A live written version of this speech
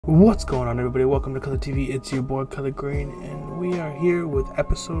What's going on, everybody? Welcome to Color TV. It's your boy Cuhlor Green, and we are here with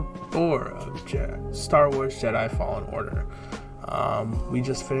episode 4 of Star Wars Jedi Fallen Order. We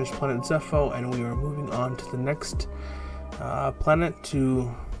just finished Planet Zepho, and we are moving on to the next planet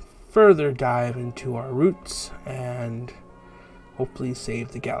to further dive into our roots and hopefully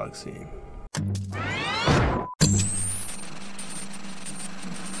save the galaxy.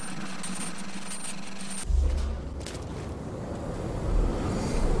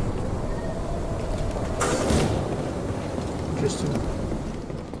 Interesting.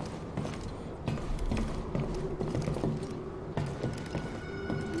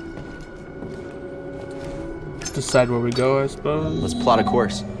 Decide where we go, I suppose. Let's plot a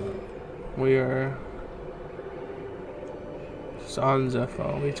course. We are just on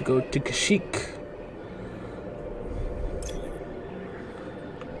Zepho. We have to go to Kashyyyk.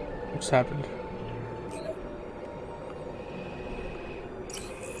 What's happened?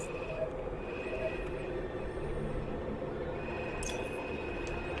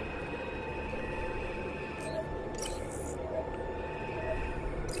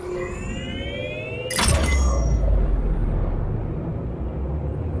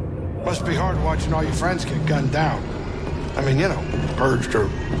 Must be hard watching all your friends get gunned down. I mean, you know, purged or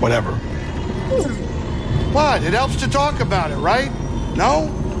whatever. What? It helps to talk about it, right? No?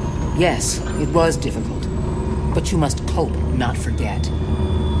 Yes, it was difficult. But you must cope, not forget.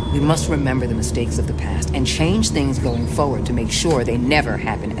 We must remember the mistakes of the past and change things going forward to make sure they never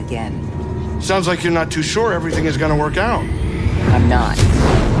happen again. Sounds like you're not too sure everything is gonna work out. I'm not.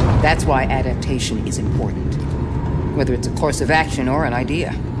 That's why adaptation is important. Whether it's a course of action or an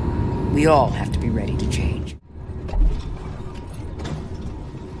idea. We all have to be ready to change.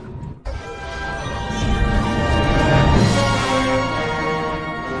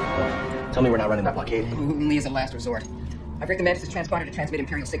 Tell me we're not running that blockade. Only as a last resort. I break the Mantis' transponder to transmit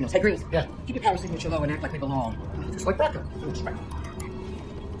Imperial signals. Hey, Green. Yeah. Keep your power signature low and act like we belong. Just like backup.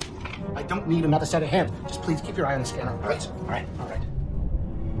 I don't need another set of hands. Just please keep your eye on the scanner. All right? All right. All right.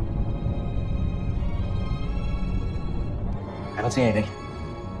 I don't see anything.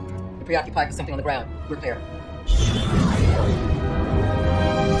 You're preoccupied with something on the ground. We're clear.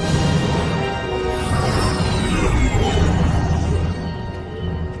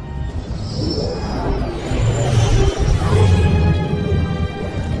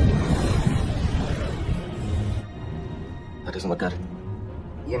 That doesn't look good.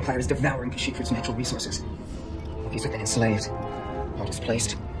 The Empire is devouring Kashyyyk for its natural resources. These have been enslaved or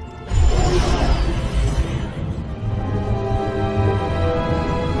displaced.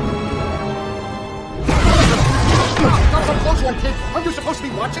 Kid. Aren't you supposed to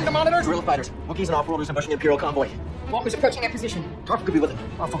be watching the monitors? Guerrilla fighters, Wookiees and off-worlders ambushing the Imperial convoy. Walker's approaching that position. Tarf could be with him.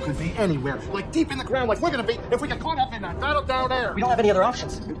 Alpha could be anywhere. Like deep in the ground, like we're gonna be if we get caught up in that battle down there. We don't have any other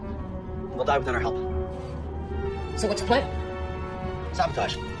options. They'll die without our help. So what's your plan?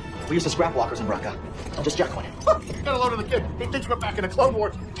 Sabotage. We use the scrap walkers in Braca. I'll just jack one in. Get a load of the kid. He thinks we're back in the Clone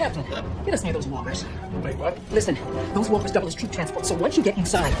Wars. Captain, get us near those walkers. Wait, what? Listen, those walkers double as troop transport, so once you get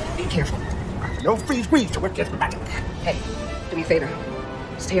inside, be careful. No freeze breathe till we're getting back. Hey, do me a favor.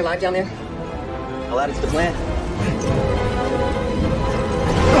 Stay alive down there. I'll add it to the plan.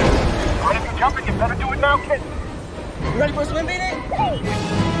 All right, if you're jumping, you better do it now, kid. You ready for a swim meeting?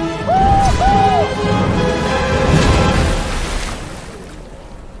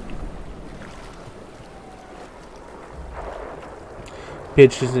 Be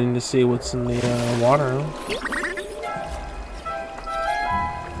interesting to see what's in the water.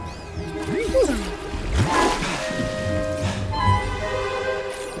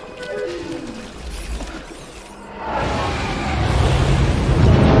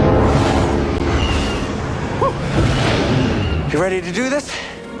 You ready to do this?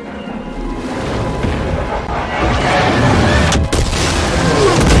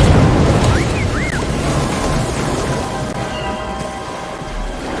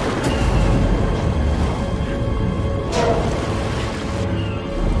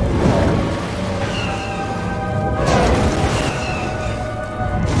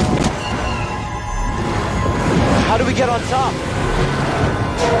 How do we get on top?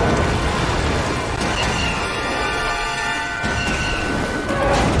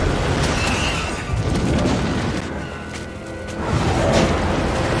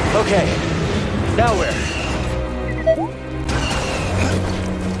 Okay, now where?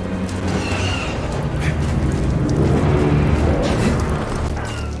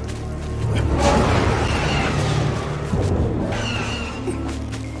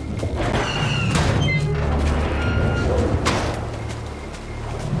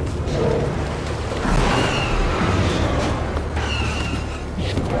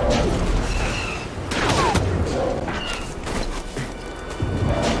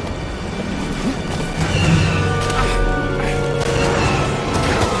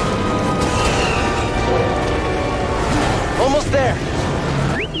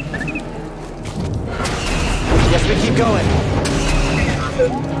 We keep going.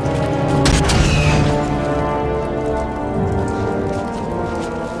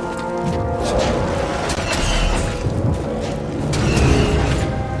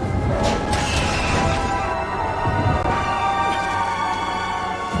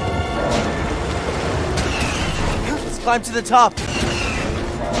 Let's climb to the top.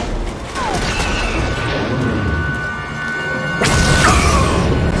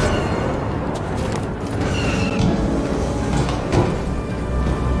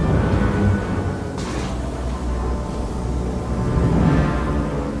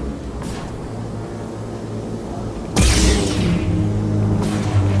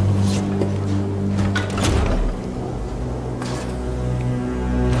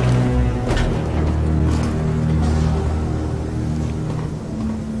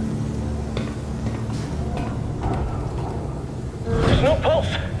 No pulse.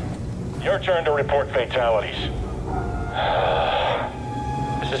 Your turn to report fatalities.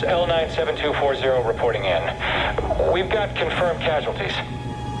 This is L97240 reporting in. We've got confirmed casualties.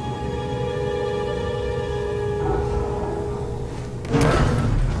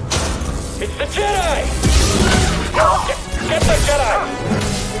 It's the Jedi! Get the Jedi!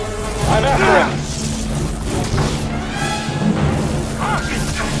 I'm after him.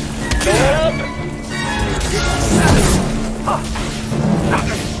 Get up!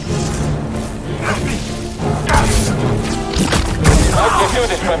 I can't do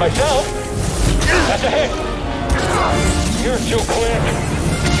this by myself. That's a hit. You're too quick.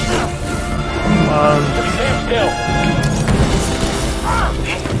 Stand still.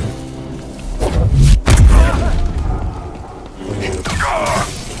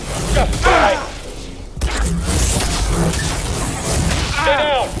 Just die. Stay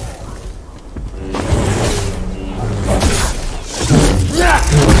down.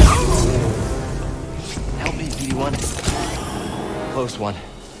 Help me, Pt.1. Close one.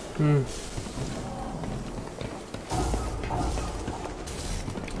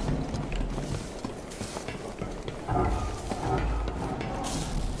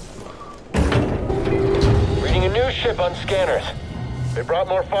 Reading a new ship on scanners. They brought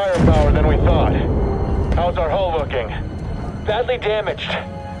more firepower than we thought. How's our hull looking? Badly damaged.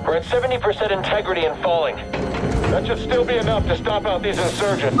 We're at 70% integrity and falling. That should still be enough to stop out these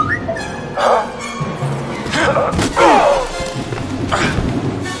insurgents.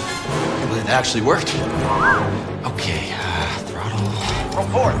 I believe that actually worked. Okay, throttle.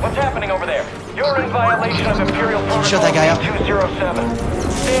 Report, what's happening over there? You're in violation of Imperial Protocol Shut that guy up. 207.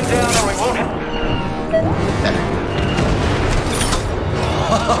 Stand down or we won't hit.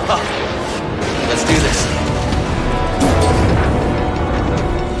 Let's do this.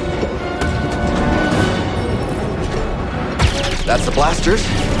 That's the blasters.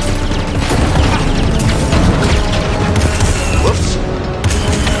 Whoops.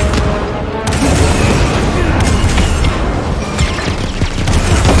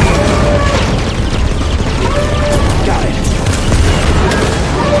 Got it.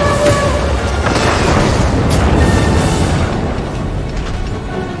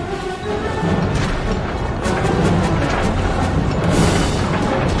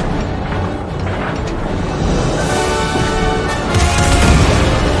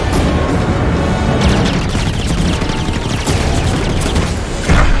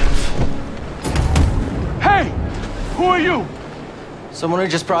 Someone who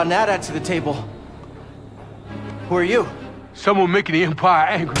just brought an AT-AT to the table. Who are you? Someone making the Empire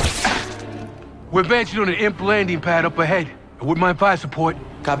angry. We're advancing on an imp landing pad up ahead. I wouldn't mind fire support.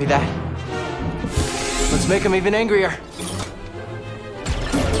 Copy that. Let's make them even angrier.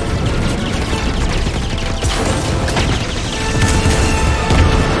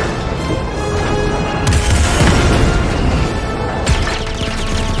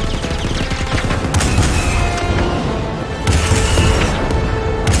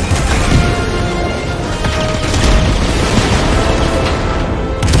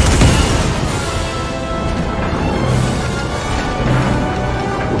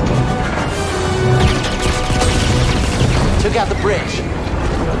 Took out the bridge.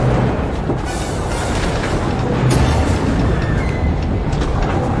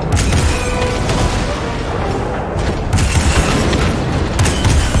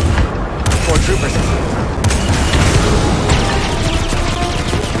 Four troopers.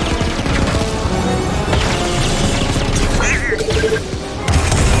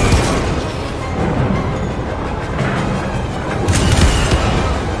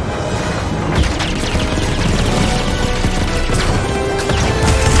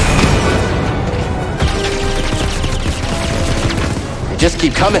 Just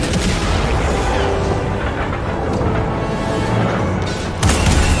keep coming.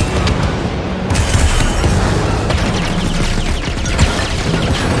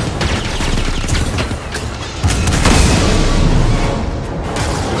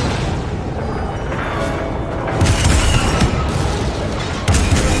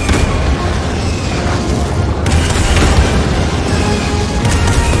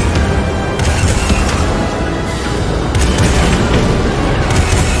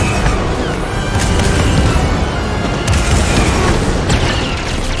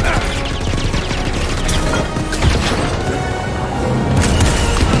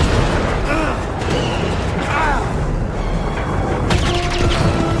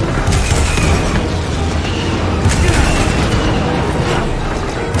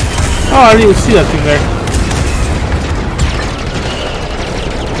 I didn't even see that thing there.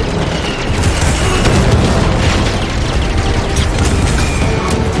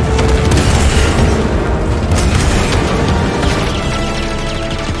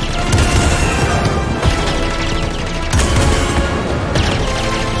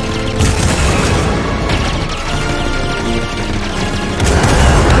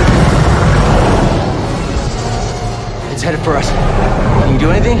 It's headed for us. Can you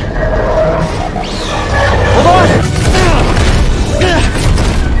do anything? Hold on!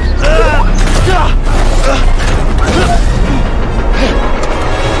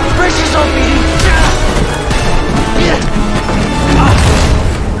 Brace yourself, BD!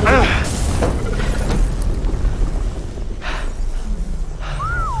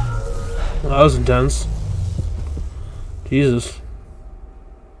 Well, that was intense. Jesus.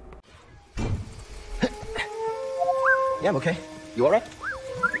 Yeah, I'm okay. You alright?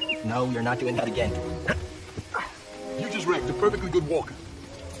 No, you're not doing that again. You just wrecked a perfectly good walker.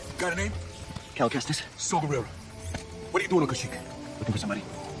 Got a name? Cal Kestis, Saw Guerrero. What are you doing on Kashyyyk? looking for somebody.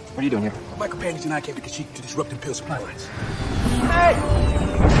 What are you doing here? My companions and I came to Kashyyyk to disrupt Imperial supply lines. Hey!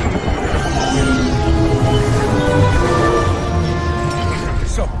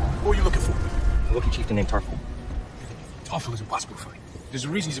 So, what are you looking for? A Wookiee chieftain named Tarful. Tarful is impossible to find. There's a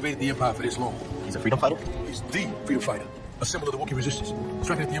reason he's evaded the Empire for this long. He's a freedom fighter? He's the freedom fighter, a symbol of the Wookiee resistance,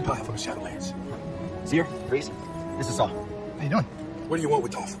 striking at the Empire from the Shadowlands. Seer, Reese, this is Saul. How you doing? What do you want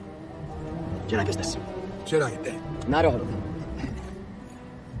with Tarful? Jedi business. Jedi, you're dead. Not all of them.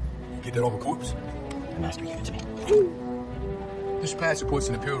 Get that off a corpse. The master gave it to me. This pad supports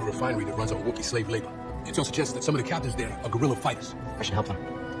an Imperial refinery that runs on Wookiee slave labor. Intel suggests that some of the captains there are guerrilla fighters. I should help them.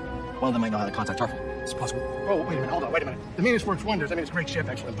 One of them might know how to contact Tarful. It's possible. Oh, wait a minute, hold on, wait a minute. The Venus works wonders. I mean, it's a great ship,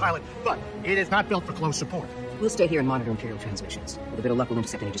 excellent pilot, but it is not built for close support. We'll stay here and monitor Imperial transmissions. With a bit of luck, we'll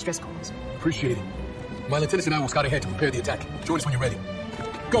intercept any distress calls. Appreciate it. My lieutenants and I will scout ahead to prepare the attack. Join us when you're ready.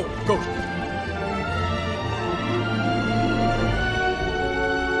 Go, go.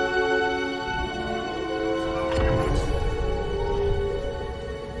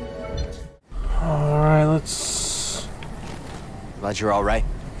 Alright, let's... Glad you're all right.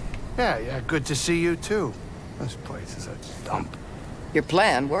 Yeah, good to see you, too. This place is a dump. Your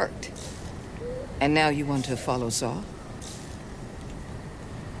plan worked. And now you want to follow Saw?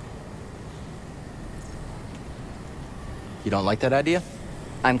 You don't like that idea?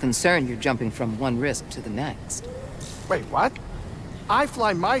 I'm concerned you're jumping from one risk to the next. Wait, what? I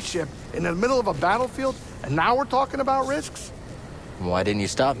fly my ship in the middle of a battlefield, and now we're talking about risks? Why didn't you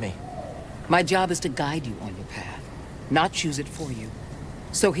stop me? My job is to guide you on your path, not choose it for you.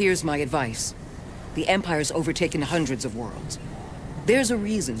 So here's my advice. The Empire's overtaken hundreds of worlds. There's a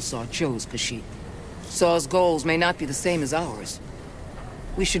reason Saw chose Kashyyyk. Saw's goals may not be the same as ours.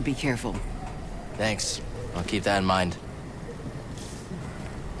 We should be careful. Thanks. I'll keep that in mind.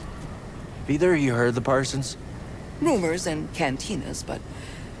 Have either of you heard the Parsons? Rumors and cantinas, but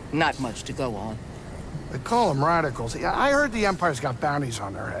not much to go on. They call them radicals. Yeah, I heard the Empire's got bounties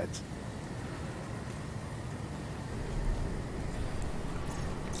on their heads.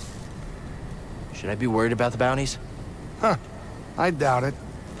 Should I be worried about the bounties? Huh. I doubt it.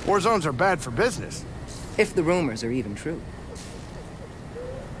 War zones are bad for business. If the rumors are even true.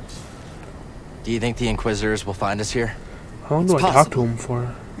 Do you think the Inquisitors will find us here? How long do I talk to him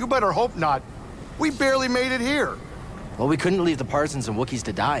for? You better hope not. We barely made it here. Well, we couldn't leave the Parsons and Wookiees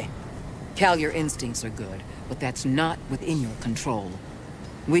to die. Cal, your instincts are good, but that's not within your control.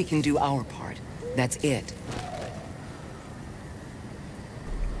 We can do our part. That's it.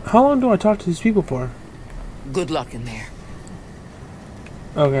 How long do I talk to these people for? Good luck in there.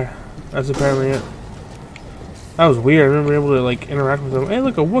 Okay, that's apparently it. That was weird. I remember able to like interact with them. Hey,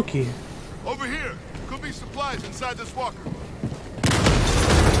 look, a Wookiee. Over here. Could be supplies inside this walker.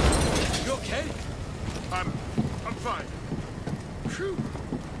 You okay? I'm fine. Phew.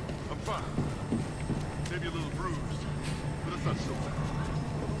 I'm fine. Maybe a little bruised, but it's not so bad.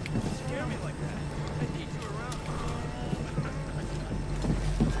 Don't scare me like that. I need you around.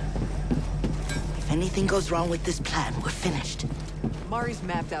 If anything goes wrong with this plan, we're finished. Mari's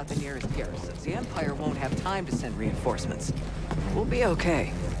mapped out the nearest garrisons. The Empire won't have time to send reinforcements. We'll be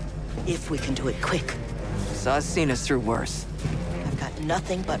okay. If we can do it quick. Saw's seen us through worse. I've got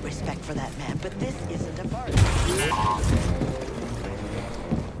nothing but respect for that man, but this isn't a bargain.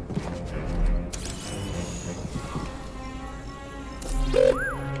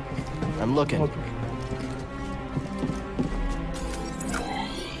 I'm looking.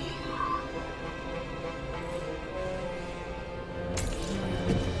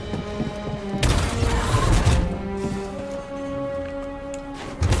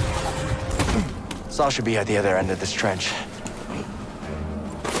 Saw should be at the other end of this trench.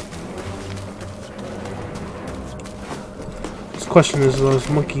 This question is, are those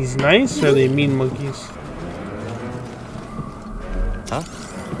monkeys nice or are they mean monkeys? Huh?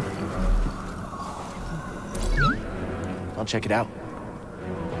 I'll check it out.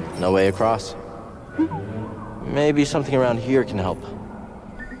 No way across. Maybe something around here can help.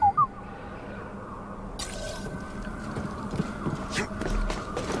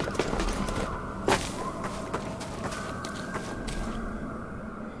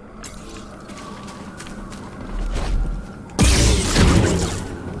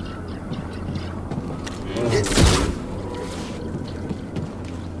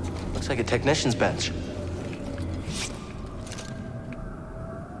 Looks like a technician's bench.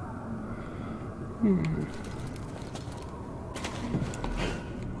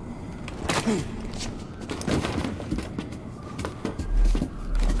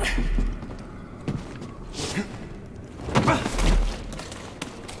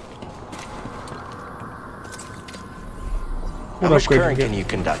 How much current can you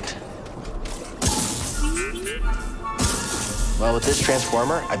conduct? Well, with this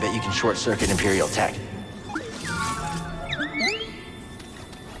transformer, I bet you can short-circuit Imperial tech.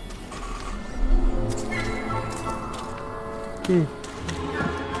 Give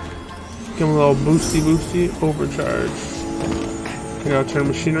him a little boosty, overcharge. Okay, now turn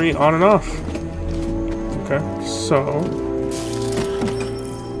machinery on and off. Okay, so...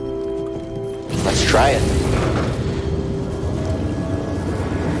 let's try it.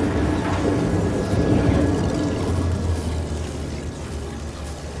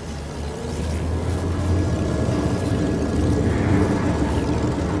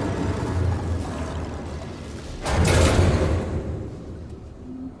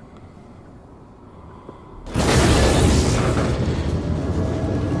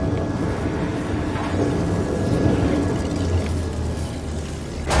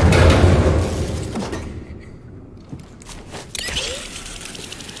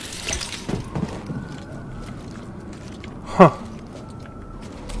 Huh.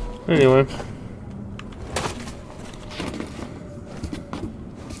 Anyway.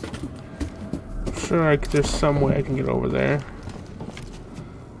 I'm sure there's some way I can get over there.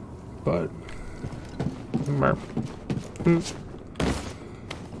 But... I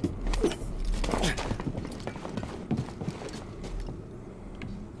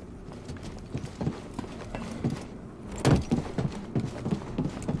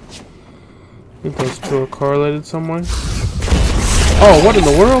think those two are correlated somewhere. Oh, what in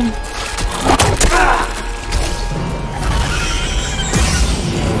the world?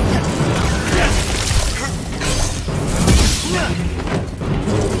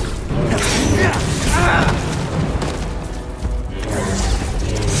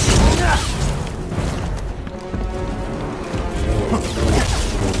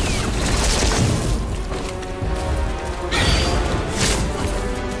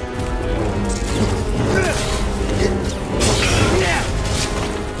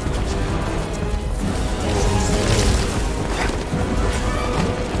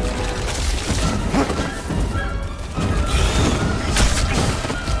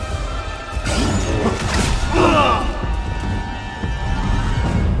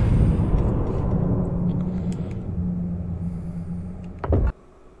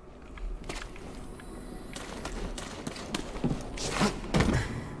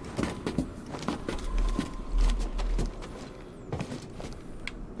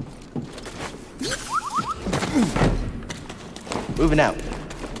 Moving out.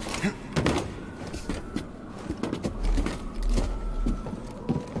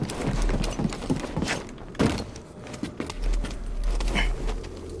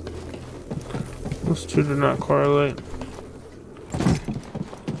 Those two do not correlate.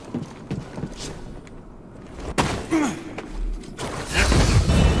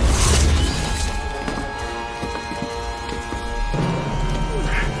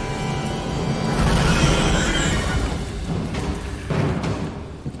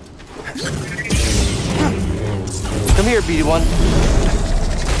 Come here, Pt.1.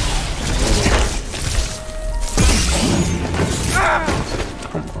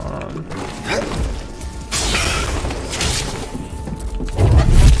 Come on.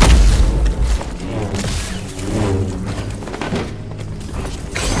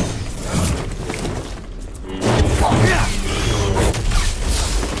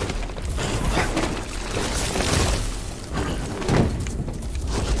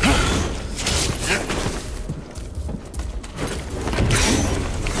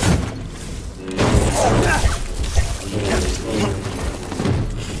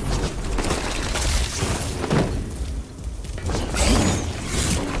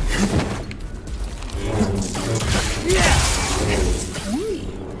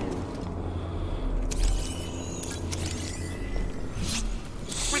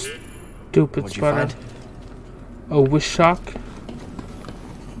 Stupid What'd you spider. find? A Kashyyyk.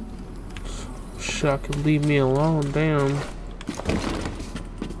 Kashyyyk, leave me alone, damn.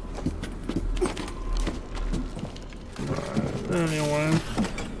 Anyway.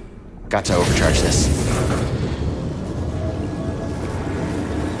 Got to overcharge this.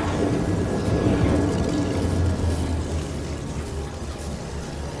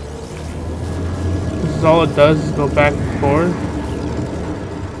 This is all it does is go back and forth.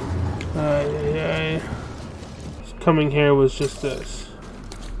 Coming here was just this.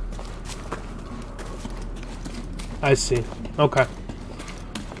 I see. Okay.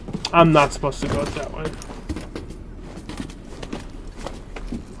 I'm not supposed to go that way.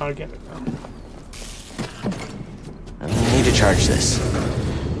 I get it now. I need to charge this.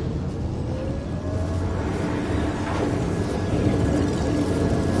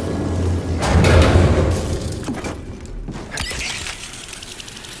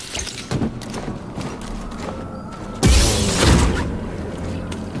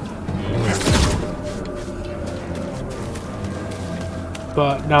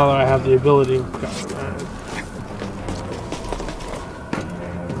 But now that I have the ability,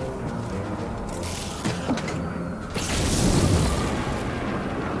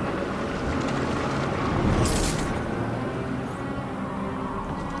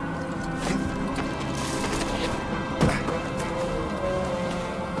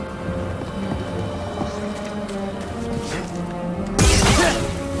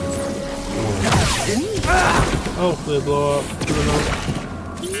 oh, they blow up.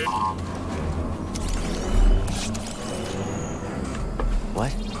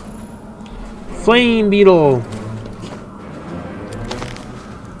 What? Flame beetle.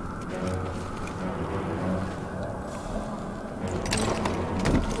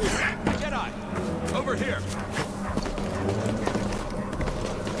 Jedi, over here.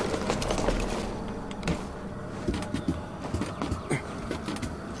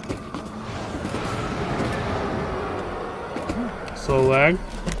 Slow lag.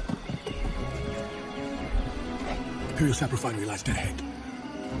 Imperial sap refinery lies dead ahead.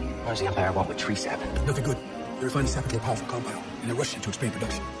 What does the Empire want with tree sap? Nothing good. They refined the sap into a powerful compound, and they're rushing to expand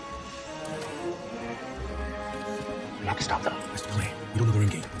production. We have to stop them. That's the plan. We don't know they're in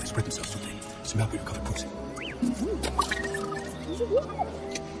game, but they spread themselves too thin. Somehow we recover cruising.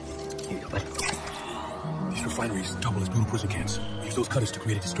 These refineries double as brutal prison camps. We use those cutters to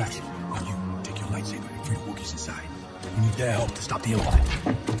create a distraction. Now you, take your lightsaber and free the Wookiees inside. We need their help to stop the Empire.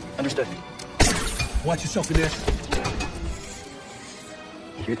 Understood. Watch yourself in there.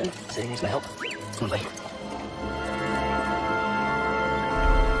 You hear them? Saying needs my help. Smoothly.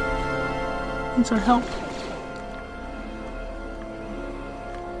 Needs our help.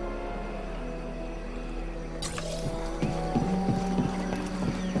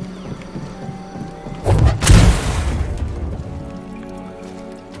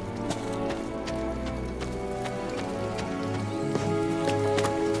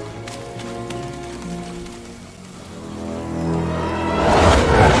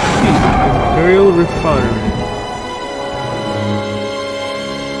 Imperial Refinery.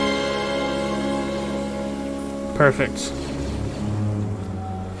 Perfect.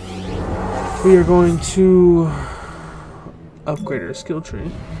 We are going to upgrade our skill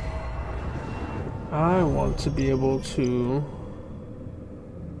tree. I want to be able to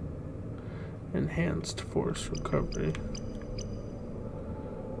enhanced force recovery.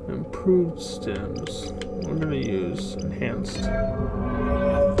 Improved stems. We're going to use enhanced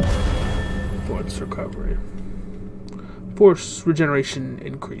force recovery. Force regeneration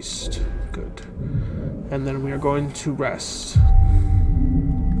increased. Good. And then we are going to rest.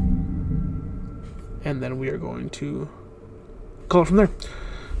 And then we are going to call it from there.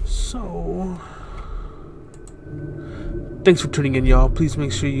 So, thanks for tuning in, y'all. Please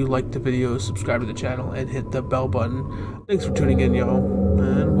make sure you like the video, subscribe to the channel, and hit the bell button. Thanks for tuning in, y'all.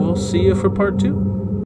 And we'll see you for part 2.